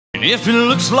And if it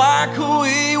looks like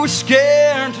we were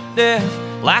scared to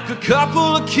death, like a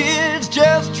couple of kids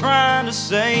just trying to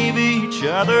save each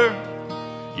other,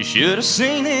 you should have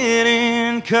seen it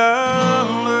in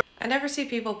color. I never see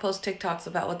people post TikToks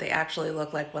about what they actually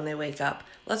look like when they wake up.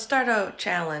 Let's start a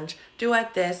challenge.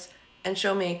 Duet this and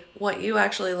show me what you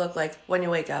actually look like when you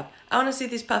wake up. I want to see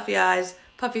these puffy eyes,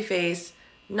 puffy face,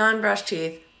 non-brushed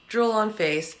teeth, drool on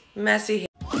face, messy hair.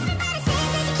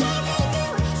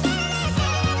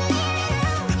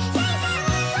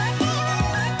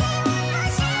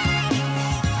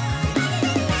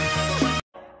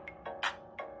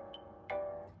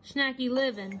 Snacky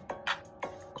living.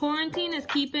 Quarantine is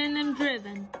keeping them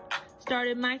driven.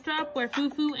 Started mic drop where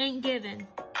foo-foo ain't given.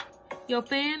 Yo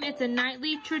fam, it's a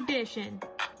nightly tradition.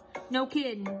 No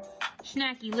kidding.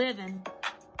 Snacky living.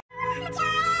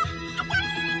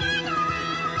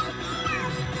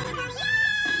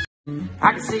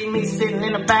 I can see me sitting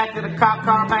in the back of the cop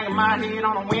car, banging my head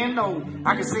on the window.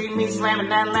 I can see me slamming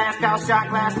that last call shot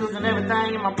glass, losing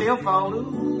everything in my billfold.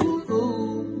 Ooh, ooh.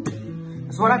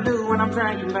 That's what I do when I'm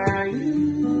drinking about you.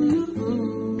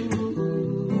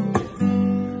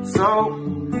 So,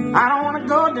 I don't want to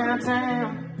go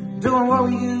downtown, doing what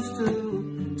we used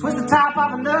to. Twist the top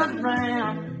off another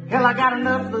round. Hell, I got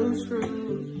enough loose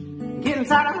screws. Getting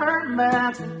tired of hurting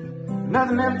about you.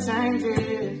 Nothing ever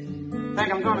changes.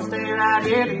 Think I'm gonna stay right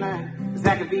here tonight, 'cause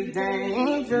that could be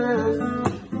dangerous.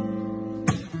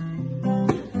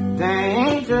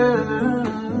 Dangerous.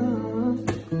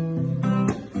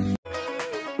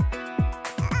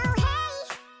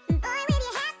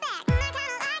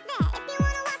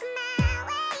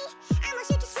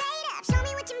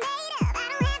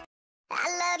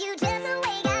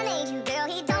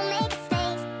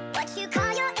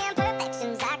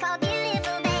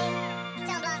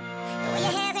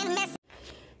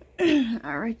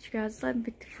 Alright you guys, it's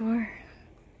 11:54.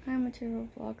 I'm a terrible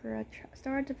vlogger. I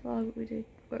started to vlog what we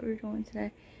were doing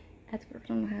today at the work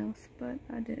on the house, but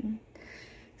I didn't.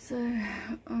 So,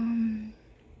 I'm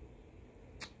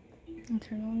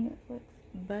turning on Netflix,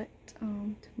 but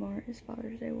tomorrow is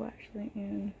Father's Day. Well, actually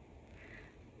in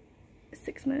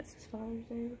 6 minutes is Father's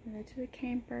Day. We're gonna go to the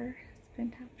camper,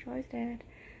 spend time with Troy's dad.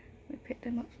 We picked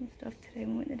him up some stuff today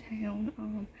when we went to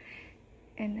town,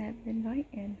 and at midnight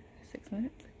in 6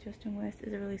 minutes, Justin West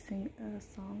is releasing a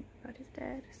song about his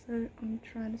dad, so I'm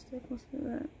trying to still listen to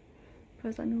that,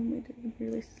 because I normally do when he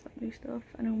releases like new stuff.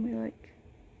 I normally like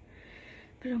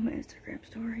put it on my Instagram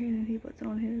story and then he puts it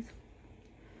on his.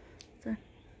 So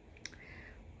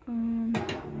I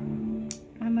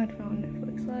might have on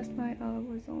Netflix last night. I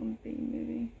was on B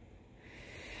movie.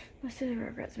 My sister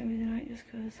regrets movie tonight just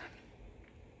because.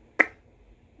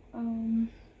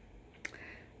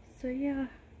 So yeah.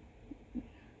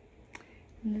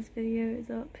 And this video is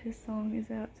up, his song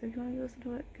is out, so if you want to listen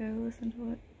to it, go listen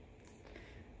to it.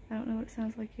 I don't know what it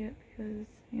sounds like yet because,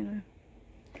 you know.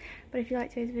 But if you like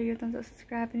today's video, thumbs up,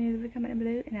 subscribe, and leave a comment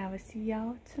below, and I will see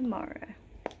y'all tomorrow.